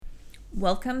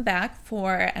Welcome back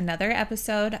for another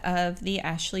episode of the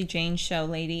Ashley Jane Show,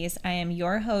 ladies. I am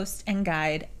your host and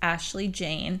guide, Ashley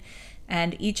Jane,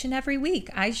 and each and every week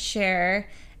I share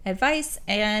advice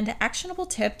and actionable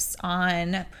tips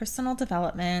on personal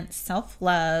development,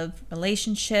 self-love,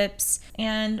 relationships,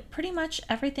 and pretty much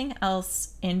everything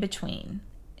else in between.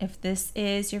 If this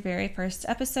is your very first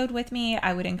episode with me,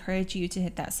 I would encourage you to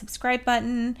hit that subscribe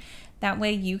button. That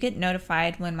way you get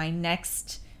notified when my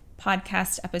next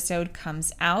podcast episode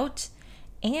comes out.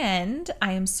 And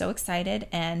I am so excited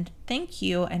and thank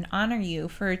you and honor you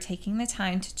for taking the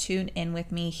time to tune in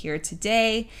with me here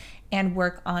today and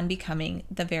work on becoming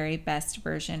the very best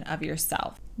version of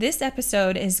yourself. This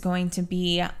episode is going to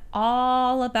be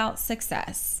all about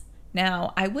success.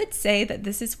 Now, I would say that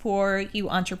this is for you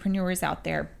entrepreneurs out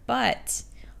there, but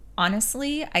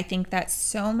honestly, I think that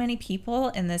so many people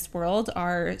in this world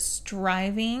are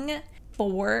striving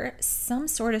for some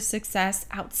sort of success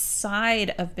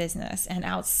outside of business and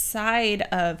outside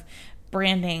of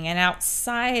branding and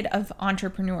outside of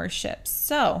entrepreneurship.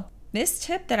 So this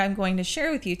tip that I'm going to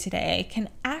share with you today can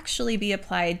actually be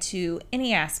applied to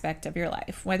any aspect of your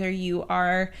life, whether you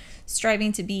are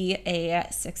striving to be a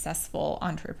successful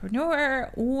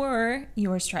entrepreneur or you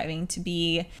are striving to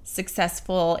be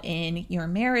successful in your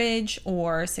marriage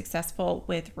or successful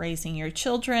with raising your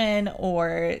children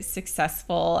or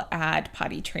successful at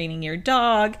potty training your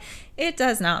dog. It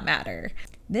does not matter.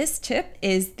 This tip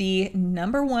is the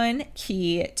number one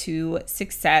key to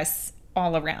success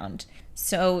all around.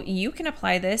 So you can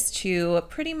apply this to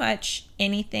pretty much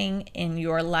anything in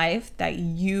your life that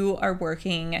you are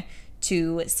working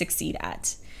to succeed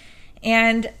at.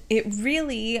 And it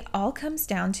really all comes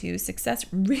down to success,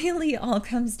 really all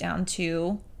comes down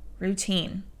to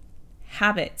routine,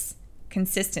 habits,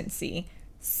 consistency,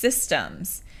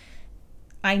 systems.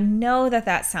 I know that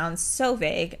that sounds so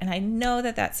vague and I know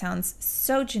that that sounds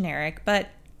so generic, but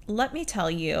let me tell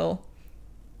you,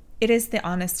 it is the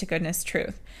honest to goodness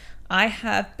truth. I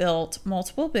have built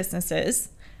multiple businesses.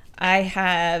 I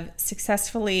have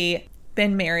successfully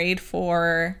been married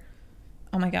for,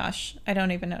 oh my gosh, I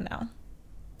don't even know now.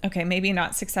 Okay, maybe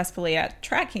not successfully at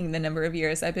tracking the number of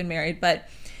years I've been married, but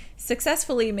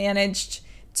successfully managed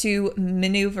to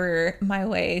maneuver my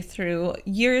way through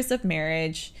years of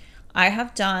marriage. I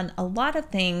have done a lot of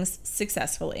things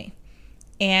successfully.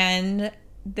 And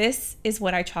this is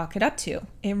what I chalk it up to.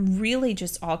 It really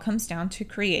just all comes down to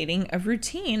creating a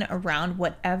routine around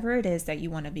whatever it is that you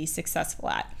want to be successful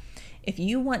at. If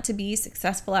you want to be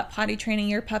successful at potty training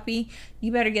your puppy,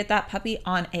 you better get that puppy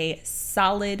on a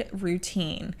solid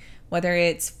routine, whether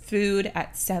it's food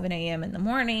at 7 a.m. in the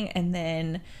morning and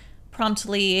then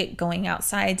promptly going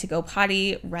outside to go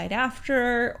potty right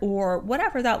after, or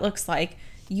whatever that looks like.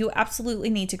 You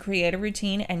absolutely need to create a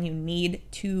routine and you need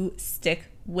to stick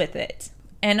with it.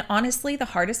 And honestly, the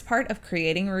hardest part of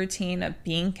creating a routine, of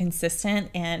being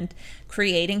consistent and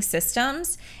creating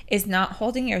systems is not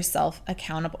holding yourself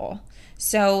accountable.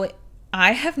 So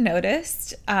I have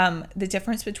noticed the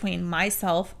difference between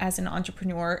myself as an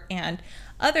entrepreneur and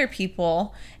other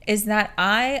people is that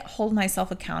I hold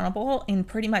myself accountable in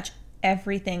pretty much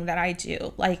everything that I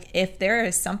do. Like if there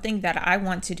is something that I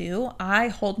want to do, I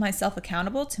hold myself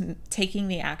accountable to taking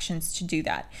the actions to do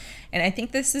that. And I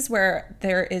think this is where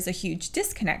there is a huge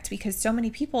disconnect because so many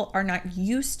people are not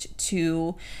used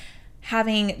to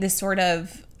having this sort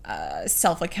of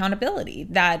self-accountability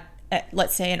that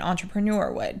let's say an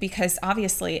entrepreneur would, because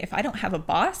obviously if I don't have a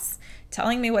boss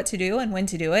telling me what to do and when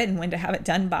to do it and when to have it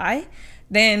done by,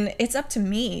 then it's up to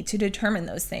me to determine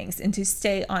those things and to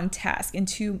stay on task and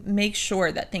to make sure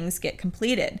that things get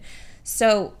completed.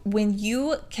 So when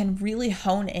you can really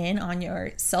hone in on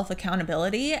your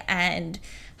self-accountability and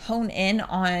hone in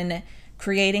on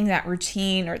creating that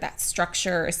routine or that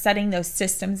structure or setting those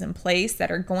systems in place that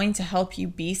are going to help you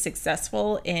be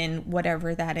successful in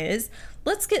whatever that is,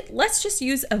 let's just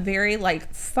use a very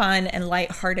fun and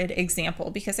lighthearted example,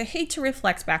 because I hate to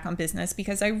reflect back on business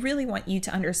because I really want you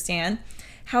to understand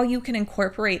how you can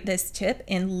incorporate this tip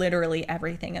in literally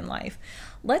everything in life.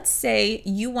 Let's say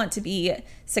you want to be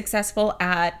successful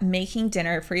at making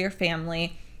dinner for your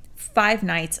family 5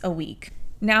 nights a week.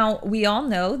 Now, we all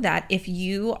know that if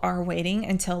you are waiting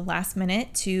until last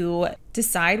minute to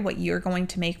decide what you're going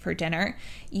to make for dinner,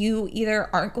 you either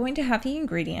aren't going to have the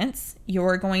ingredients,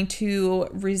 you're going to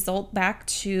result back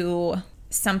to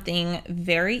something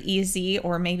very easy,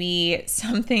 or maybe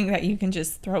something that you can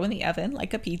just throw in the oven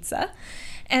like a pizza,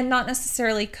 and not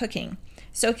necessarily cooking.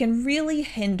 So it can really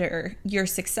hinder your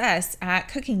success at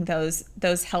cooking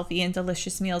those healthy and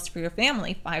delicious meals for your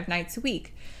family 5 nights a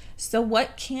week. So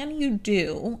what can you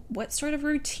do? What sort of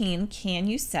routine can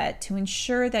you set to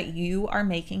ensure that you are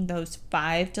making those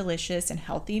 5 delicious and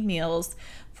healthy meals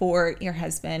for your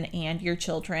husband and your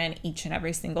children each and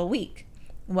every single week?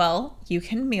 Well, you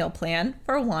can meal plan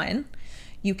for 1,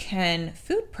 you can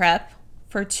food prep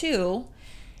for 2,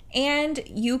 and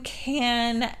you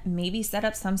can maybe set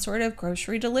up some sort of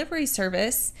grocery delivery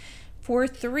service for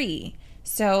 3.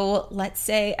 So let's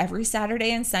say every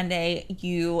Saturday and Sunday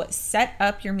you set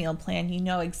up your meal plan. You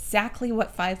know exactly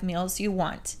what 5 meals you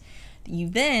want. You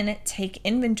then take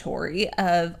inventory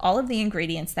of all of the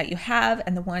ingredients that you have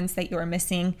and the ones that you are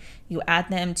missing. You add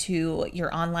them to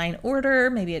your online order.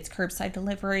 Maybe it's curbside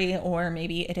delivery, or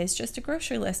maybe it is just a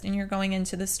grocery list and you're going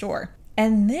into the store.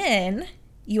 And then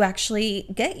you actually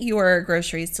get your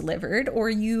groceries delivered, or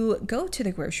you go to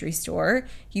the grocery store,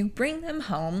 you bring them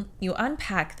home, you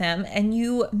unpack them, and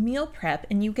you meal prep,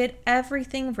 and you get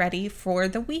everything ready for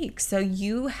the week. So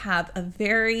you have a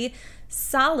very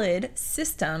solid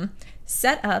system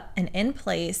set up and in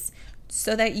place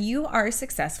so that you are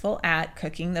successful at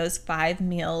cooking those 5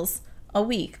 meals a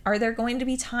week. Are there going to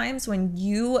be times when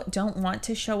you don't want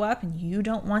to show up and you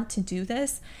don't want to do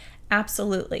this?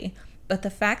 Absolutely. But the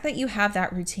fact that you have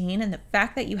that routine and the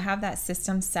fact that you have that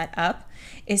system set up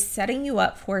is setting you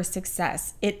up for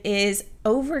success. It is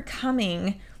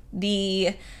overcoming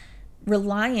the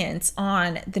reliance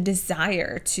on the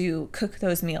desire to cook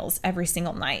those meals every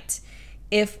single night.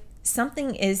 If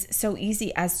something is so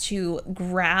easy as to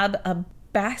grab a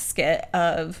basket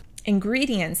of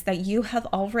ingredients that you have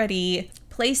already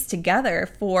placed together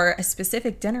for a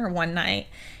specific dinner one night,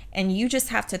 and you just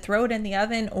have to throw it in the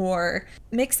oven or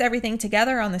mix everything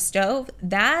together on the stove,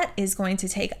 that is going to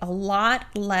take a lot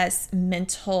less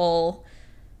mental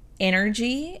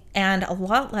energy and a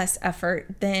lot less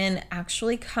effort than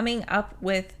actually coming up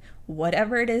with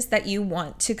whatever it is that you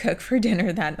want to cook for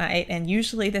dinner that night. And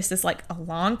usually this is like a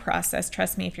long process.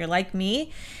 Trust me, if you're like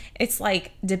me, it's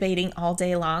like debating all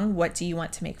day long, what do you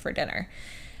want to make for dinner?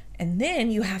 And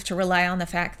then you have to rely on the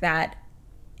fact that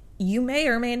you may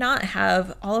or may not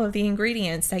have all of the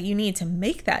ingredients that you need to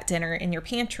make that dinner in your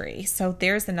pantry. So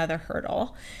there's another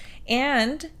hurdle.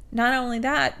 And not only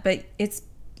that, but it's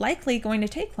likely going to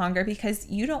take longer because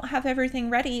you don't have everything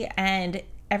ready and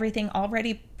everything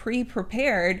already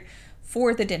pre-prepared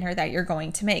for the dinner that you're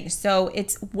going to make. So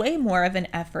it's way more of an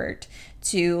effort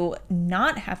to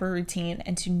not have a routine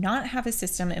and to not have a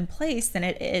system in place than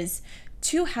it is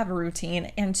to have a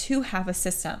routine and to have a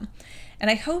system. And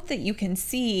I hope that you can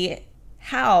see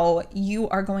how you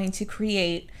are going to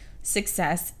create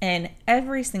success in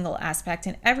every single aspect,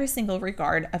 in every single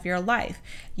regard of your life.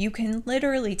 You can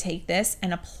literally take this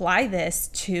and apply this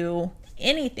to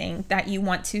anything that you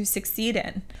want to succeed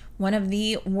in. One of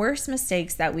the worst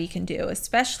mistakes that we can do,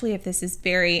 especially if this is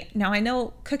now I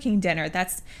know cooking dinner,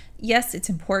 yes, it's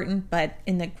important, but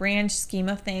in the grand scheme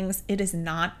of things, it is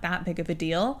not that big of a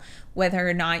deal whether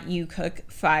or not you cook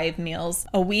 5 meals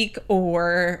a week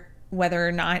or whether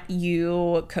or not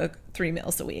you cook 3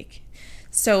 meals a week.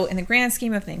 So in the grand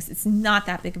scheme of things, it's not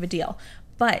that big of a deal.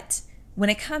 But when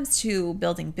it comes to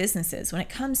building businesses, when it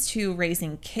comes to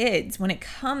raising kids, when it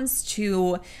comes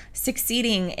to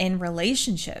succeeding in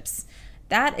relationships,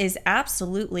 that is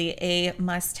absolutely a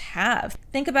must-have.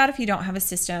 Think about if you don't have a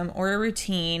system or a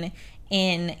routine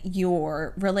in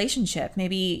your relationship.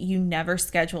 Maybe you never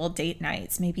schedule date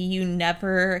nights. Maybe you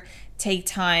never take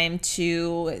time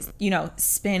to,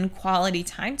 spend quality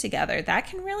time together. That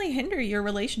can really hinder your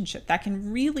relationship. That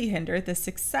can really hinder the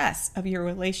success of your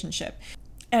relationship.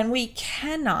 And we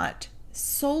cannot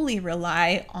solely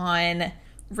rely on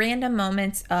random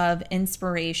moments of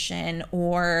inspiration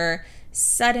or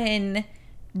sudden,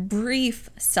 brief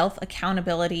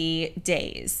self-accountability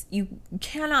days. You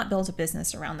cannot build a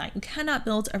business around that. You cannot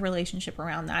build a relationship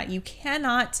around that. You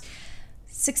cannot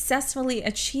successfully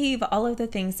achieve all of the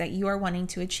things that you are wanting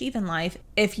to achieve in life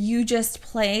if you just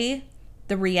play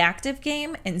the reactive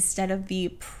game instead of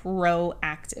the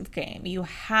proactive game. You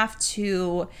have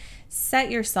to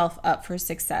set yourself up for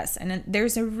success. And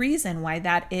there's a reason why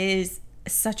that is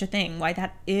such a thing, why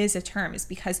that is a term, is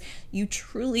because you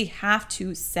truly have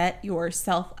to set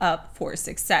yourself up for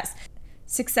success.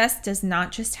 Success does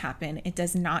not just happen. It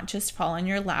does not just fall in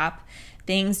your lap.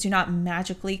 Things do not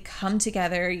magically come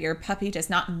together. Your puppy does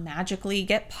not magically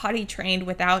get potty trained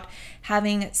without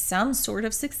having some sort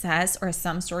of success or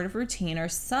some sort of routine or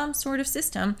some sort of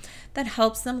system that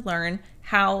helps them learn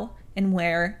how and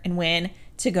where and when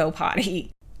to go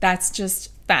potty. That's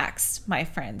just facts, my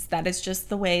friends. That is just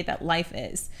the way that life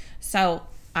is. So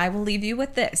I will leave you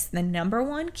with this. The number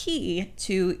one key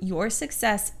to your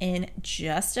success in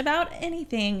just about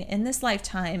anything in this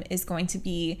lifetime is going to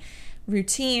be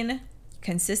routine,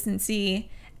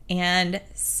 consistency, and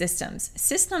systems.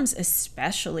 Systems,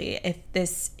 especially if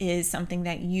this is something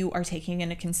that you are taking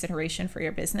into consideration for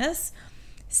your business.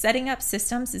 Setting up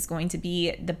systems is going to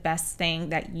be the best thing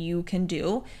that you can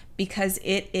do because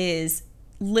it is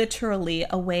literally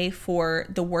a way for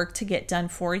the work to get done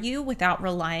for you without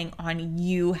relying on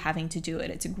you having to do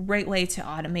it. It's a great way to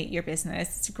automate your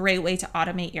business. It's a great way to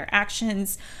automate your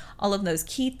actions, all of those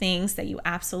key things that you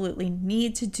absolutely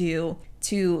need to do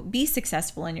to be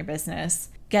successful in your business.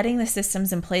 Getting the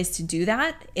systems in place to do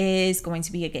that is going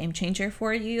to be a game changer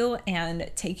for you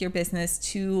and take your business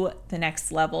to the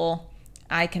next level.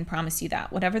 I can promise you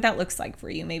that, whatever that looks like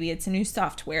for you. Maybe it's a new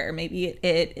software. Maybe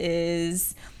it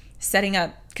is setting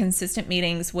up consistent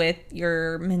meetings with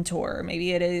your mentor.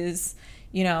 Maybe it is,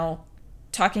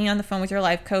 talking on the phone with your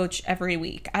life coach every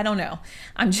week. I don't know.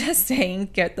 I'm just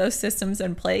saying, get those systems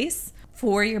in place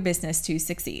for your business to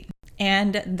succeed.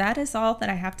 And that is all that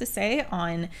I have to say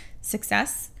on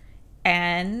success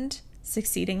and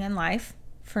succeeding in life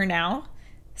for now.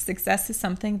 Success is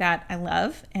something that I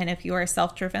love. And if you are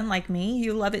self-driven like me,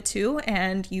 you love it too.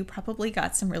 And you probably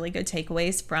got some really good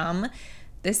takeaways from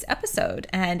this episode.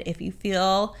 And if you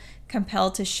feel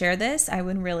compelled to share this, I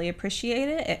would really appreciate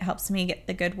it. It helps me get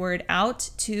the good word out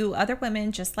to other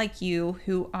women just like you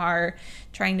who are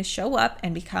trying to show up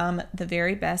and become the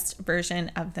very best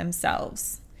version of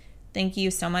themselves. Thank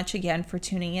you so much again for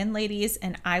tuning in, ladies,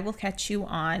 and I will catch you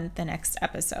on the next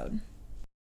episode.